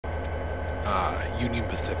Union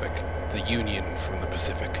Pacific. The Union from the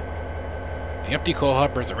Pacific. The empty coal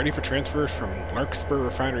hoppers are ready for transfer from Larkspur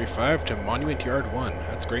Refinery 5 to Monument Yard 1.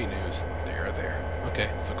 That's great news. They are there. Okay,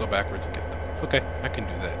 so go backwards and get them. Okay, I can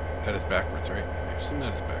do that. That is backwards, right? I assume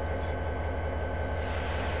that is backwards.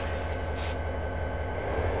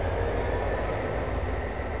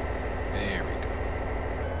 There we go.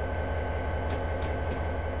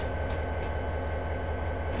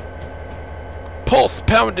 Pulse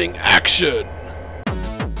pounding action!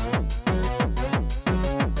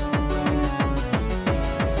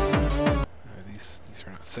 These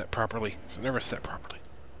are not set properly. They're never set properly.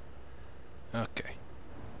 Okay.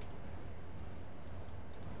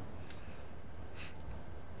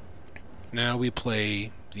 Now we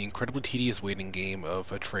play the incredibly tedious waiting game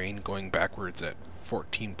of a train going backwards at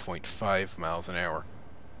 14.5 miles an hour.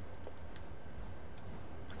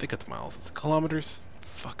 I think it's miles. Is it kilometers?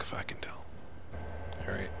 Fuck if I can tell.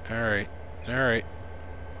 Alright, alright, alright.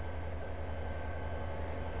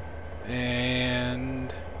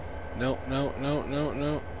 And... No, no, no, no,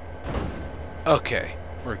 no. Okay,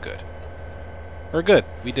 we're good. We're good.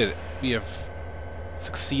 We did it. We have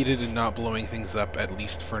succeeded in not blowing things up, at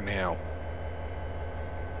least for now.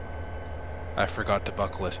 I forgot to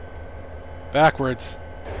buckle it. Backwards!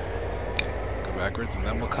 Okay, go backwards and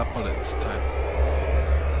then we'll couple it this time.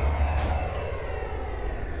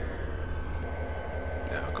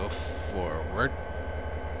 Now go forward.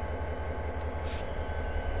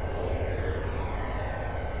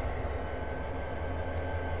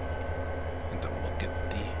 And then we'll get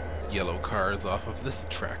the yellow cars off of this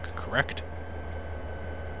track, correct?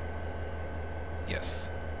 Yes.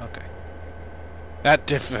 Okay.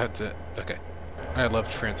 That's it. Okay. I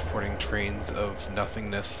love transporting trains of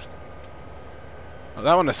nothingness. Oh,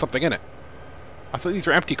 that one has something in it. I thought these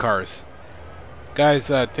were empty cars.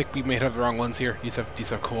 Guys, I think we may have the wrong ones here. These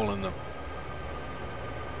have coal in them.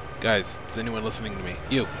 Guys, is anyone listening to me?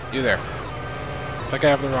 You there. I think I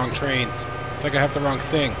have the wrong trains. I think I have the wrong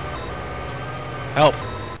thing. Help!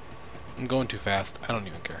 I'm going too fast. I don't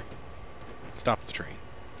even care. Stop the train.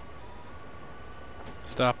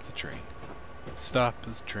 Stop the train. Stop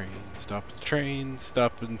the train, stop the train,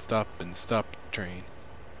 stop and stop and stop the train.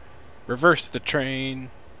 Reverse the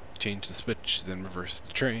train, change the switch, then reverse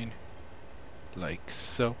the train. Like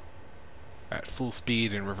so. At full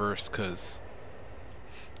speed and reverse, cause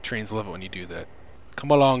trains love it when you do that.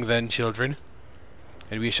 Come along then, children,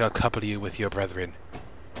 and we shall couple you with your brethren.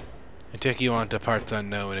 And take you on to parts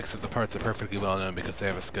unknown, except the parts are perfectly well known because they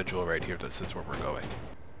have a schedule right here that says where we're going.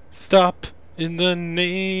 Stop! In the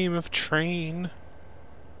name of train.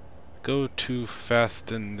 Go too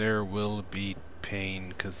fast and there will be pain,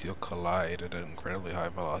 because you'll collide at an incredibly high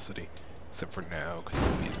velocity. Except for now, because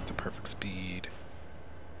you'll be at the perfect speed.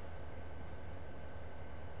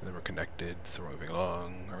 And then we're connected, so we're moving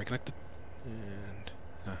along. Are we connected? And...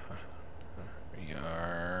 we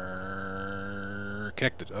are...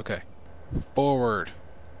 connected, okay. Forward.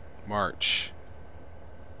 March.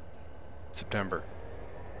 September.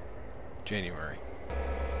 January.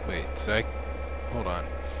 Wait, did I... hold on.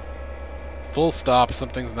 Full stop,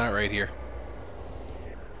 something's not right here.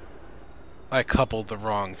 I coupled the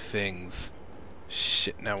wrong things.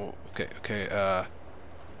 Shit, now... okay, yeah...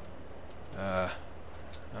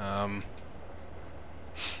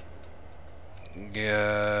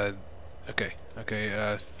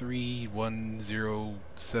 okay,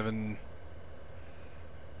 3107...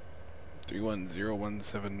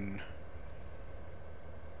 31017...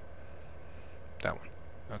 That one.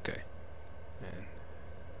 Okay. And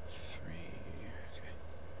 3...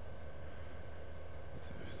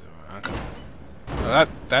 okay. Oh,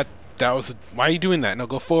 that was... why are you doing that? No,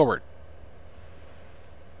 go forward.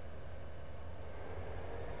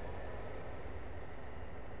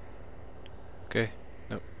 Okay.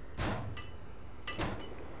 Nope.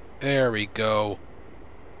 There we go.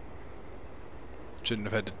 Shouldn't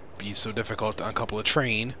have had to be so difficult to uncouple a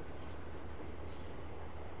train.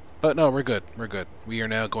 But no, we're good. We're good. We are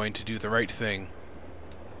now going to do the right thing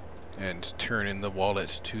and turn in the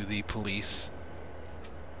wallet to the police,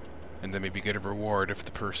 and then maybe get a reward if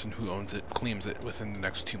the person who owns it claims it within the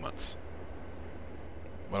next 2 months.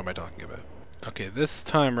 What am I talking about? Okay, this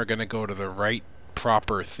time we're gonna go to the right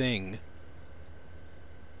proper thing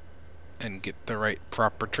and get the right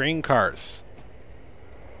proper train cars.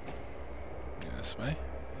 Go this way,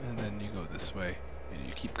 and then you go this way, and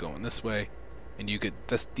you keep going this way. And you get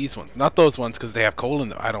these ones, not those ones, because they have coal in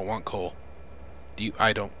them. I don't want coal. Do you?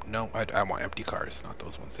 I don't know. I want empty cars, not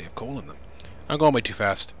those ones. They have coal in them. I'm going way too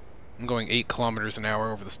fast. I'm going 8 kilometers an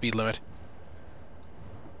hour over the speed limit.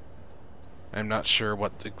 I'm not sure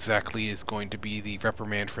what exactly is going to be the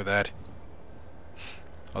reprimand for that.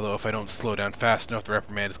 Although if I don't slow down fast enough, the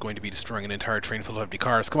reprimand is going to be destroying an entire train full of empty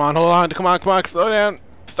cars. Come on, hold on, come on, slow down.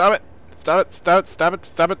 Stop it. Stop it, stop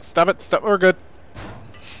it. We're good.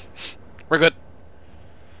 We're good.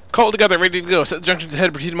 Call together, ready to go. Set the junctions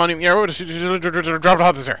ahead, proceed to monument. Yeah, drop it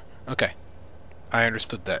off there. Okay. I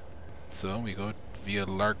understood that. So we go via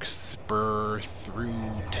Larkspur through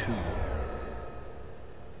 2.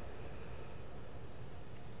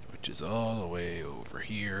 Which is all the way over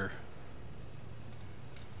here.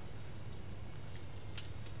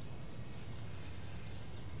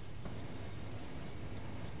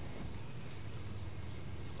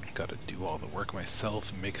 Gotta do all the work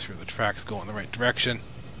myself and make sure the tracks go in the right direction.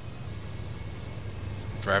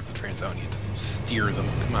 Drive the trains, I don't need to steer them.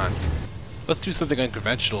 Come on. Let's do something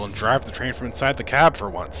unconventional and drive the train from inside the cab for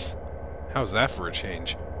once. How's that for a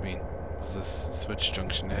change? I mean, was this switch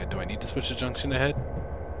junction ahead? Do I need to switch the junction ahead?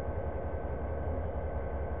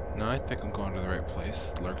 No, I think I'm going to the right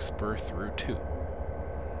place. Larkspur through 2.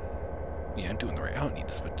 Yeah, I'm doing the right. I don't need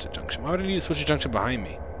to switch the junction. Why would I need to switch the junction behind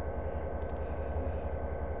me?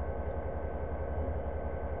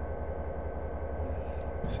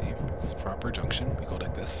 See, it's the proper junction. We go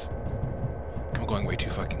like this. I'm going way too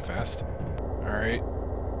fucking fast. Alright.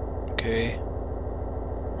 Okay.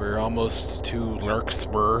 We're almost to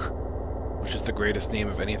Larkspur, which is the greatest name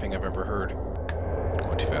of anything I've ever heard.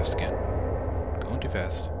 Going too fast again. Going too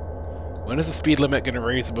fast. When is the speed limit going to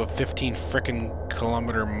raise above 15 frickin'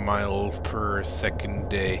 kilometer miles per second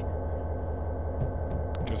day?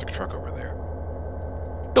 There's a truck over there.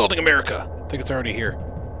 Building America! I think it's already here.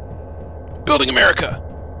 Building America!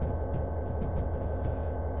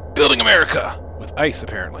 Building America! With ice,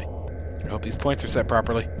 apparently. I hope these points are set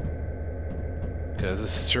properly. Because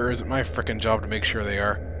this sure isn't my frickin' job to make sure they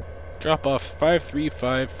are. Drop off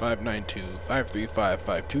 535592,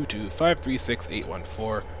 535522,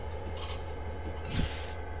 536814,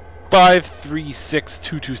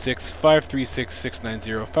 536226,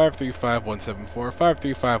 536690, 535174,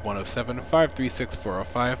 535107,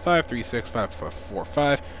 536405,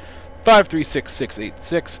 536545,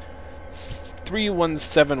 536686,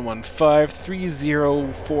 31715,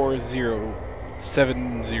 3040,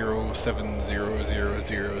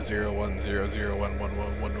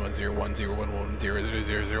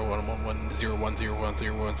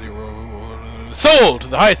 70700001110101010101010101010101010101010101010101010101010101010101010101010101010101010101010101010101010101010101010101010101010101010101010101010 Sold!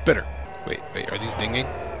 The highest bidder.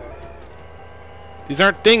 These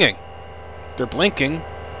aren't dinging. They're blinking,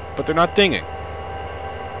 but they're not dinging.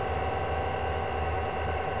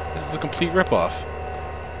 This is a complete ripoff.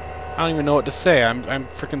 I don't even know what to say. I'm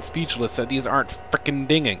freaking speechless that these aren't freaking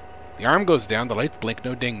dinging. The arm goes down, the lights blink,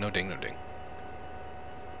 no ding, no ding, no ding.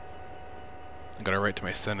 I gotta write to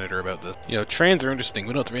my senator about this. You know, trains are interesting.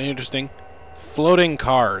 You know what's really interesting? Floating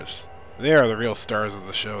cars. They are the real stars of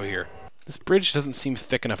the show here. This bridge doesn't seem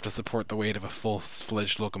thick enough to support the weight of a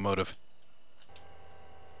full-fledged locomotive.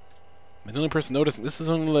 I'm the only person noticing this is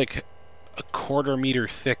only like a quarter meter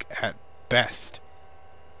thick at best.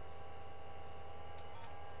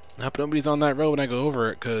 I hope nobody's on that road when I go over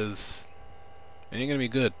it, because it ain't gonna be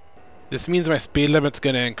good. This means my speed limit's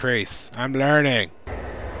gonna increase. I'm learning.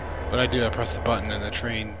 But I do, I pressed the button and the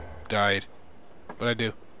train died. But I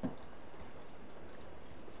do.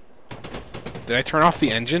 Did I turn off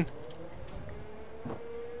the engine?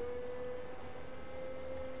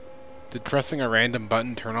 Did pressing a random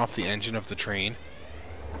button turn off the engine of the train?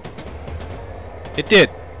 It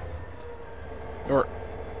did! Or,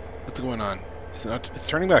 what's going on? Is it not, it's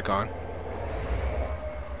turning back on.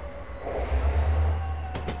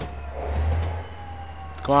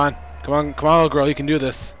 Come on, come on, come on, little girl, you can do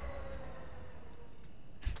this.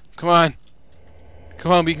 Come on.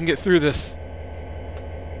 Come on, we can get through this.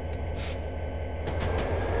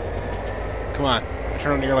 Come on,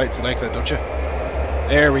 turn on your lights like that, don't you?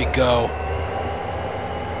 There we go.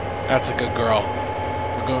 That's a good girl.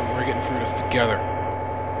 We're getting through this together.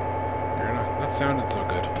 You're not sounding so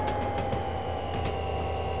good.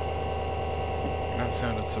 You're not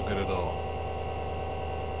sounding so good at all.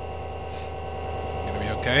 You gonna be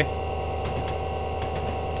okay?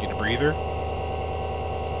 Need a breather?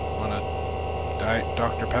 Want a Diet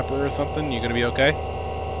Dr. Pepper or something? You gonna be okay?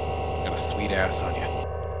 Got a sweet ass on you.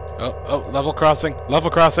 Oh, level crossing,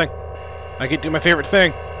 level crossing. I get to do my favorite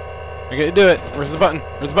thing. I get to do it. Where's the button?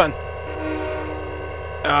 Where's the button?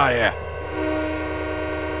 Ah, yeah.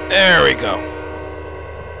 There we go.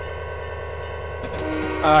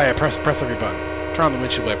 Ah, yeah, press every button. Turn on the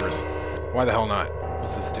windshield wipers. Why the hell not?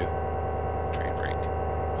 What's this do? Train brake.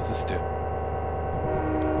 What's this do?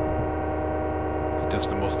 It does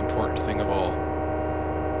the most important thing of all.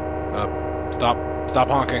 Stop. Stop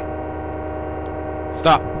honking.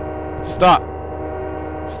 Stop. Stop.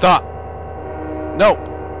 Stop. No!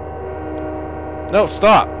 No,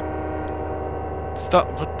 stop!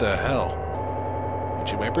 Stop, what the hell?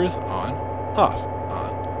 Windshield wipers, on, off,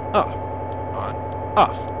 on, off, on,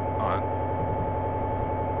 off, on,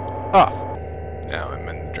 off. Now I'm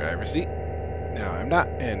in the driver's seat. Now I'm not,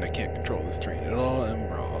 and I can't control this train at all, and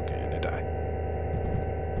we're all gonna die.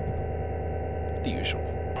 The usual.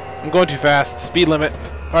 I'm going too fast. Speed limit.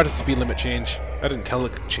 How does the speed limit change? I didn't tell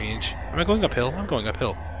it to change. Am I going uphill? I'm going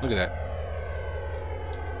uphill. Look at that.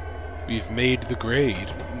 We've made the grade.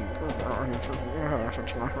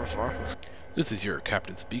 This is your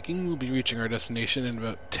captain speaking. We'll be reaching our destination in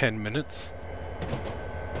about 10 minutes.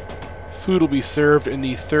 Food will be served in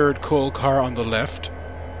the third coal car on the left.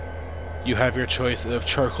 You have your choice of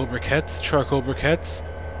charcoal briquettes,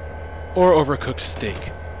 or overcooked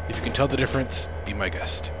steak. If you can tell the difference, be my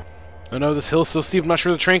guest. Oh no, this hill's so steep, I'm not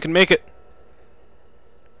sure the train can make it.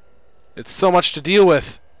 It's so much to deal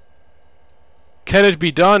with. Can it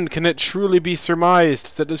be done? Can it truly be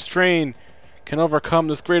surmised that this train can overcome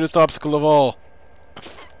this greatest obstacle of all? A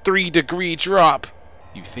 3-degree drop.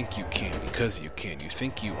 You think you can because you can. You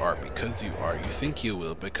think you are because you are. You think you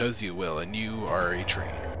will because you will. And you are a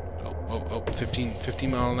train. Oh,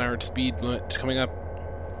 15 mile an hour speed limit coming up.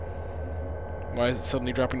 Why is it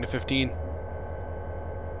suddenly dropping to 15?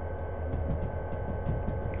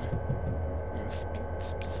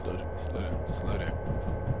 Slow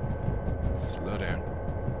down.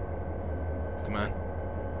 Come on.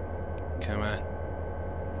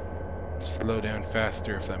 Slow down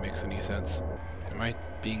faster if that makes any sense. Am I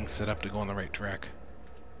being set up to go on the right track?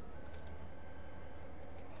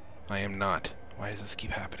 I am not. Why does this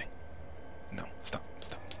keep happening? No. Stop.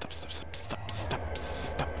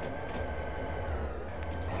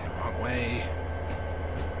 You're going the wrong way.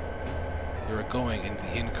 You're going in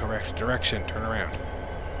the incorrect direction. Turn around.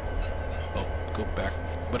 Oh, go back.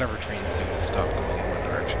 Whatever trains do, stop going in one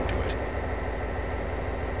direction. Do it.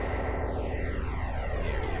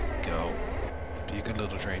 There you go. Be a good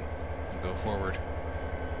little train. And go forward.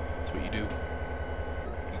 That's what you do.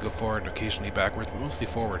 You go forward, occasionally backwards, but mostly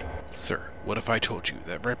forward. Sir, what if I told you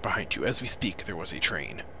that right behind you, as we speak, there was a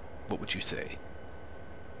train? What would you say?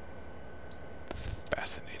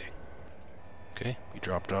 Fascinating. Okay, we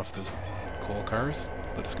dropped off those coal cars.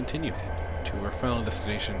 Let us continue to our final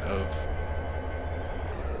destination of...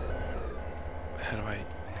 How do I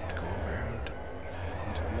go around?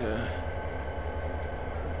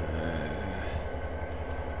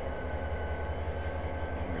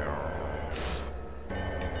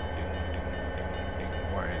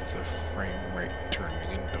 Why is the frame rate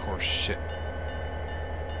turning into horse shit?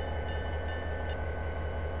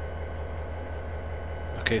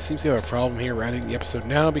 Okay, it seems to have a problem here. We're ending the episode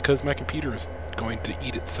now because my computer is going to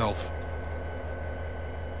eat itself.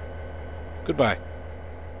 Goodbye.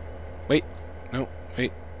 Wait. No.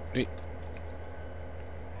 Wait.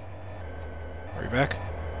 Are we back?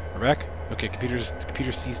 We're back? Okay, computer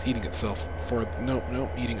ceased eating itself. No,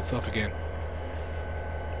 eating itself again.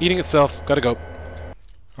 Eating itself. Gotta go.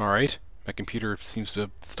 Alright. My computer seems to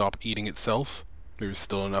have stopped eating itself. There's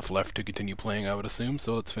still enough left to continue playing, I would assume,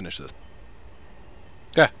 so let's finish this.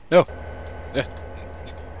 No!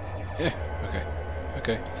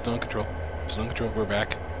 Okay. Still in control. We're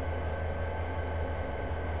back.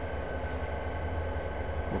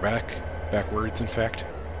 We're back. Backwards, in fact.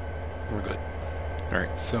 We're good.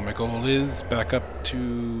 Alright, so my goal is back up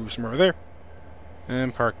to somewhere over there.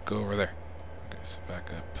 And go over there. Okay, so back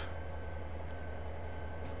up.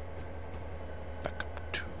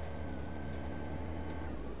 To...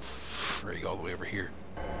 Frig all the way over here.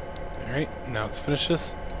 Alright, now let's finish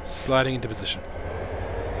this. Sliding into position.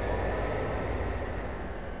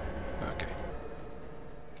 Okay.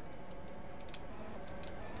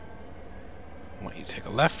 I want you to take a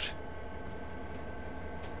left.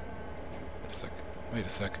 Wait a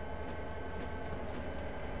sec.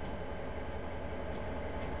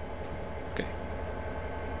 Okay.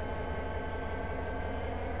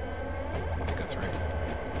 I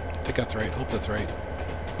think that's right. Hope that's right.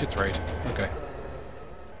 It's right. Okay.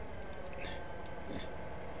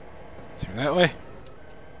 Turn that way.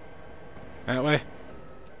 That way.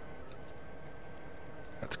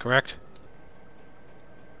 That's correct.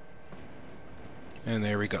 And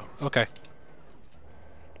there we go. Okay.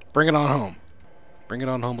 Bring it on home. Bring it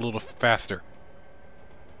on home a little faster.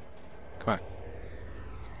 Come on.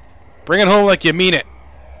 Bring it home like you mean it.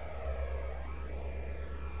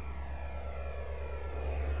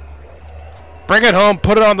 Bring it home,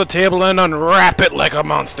 put it on the table, and unwrap it like a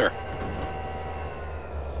monster.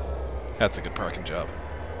 That's a good parking job.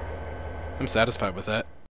 I'm satisfied with that.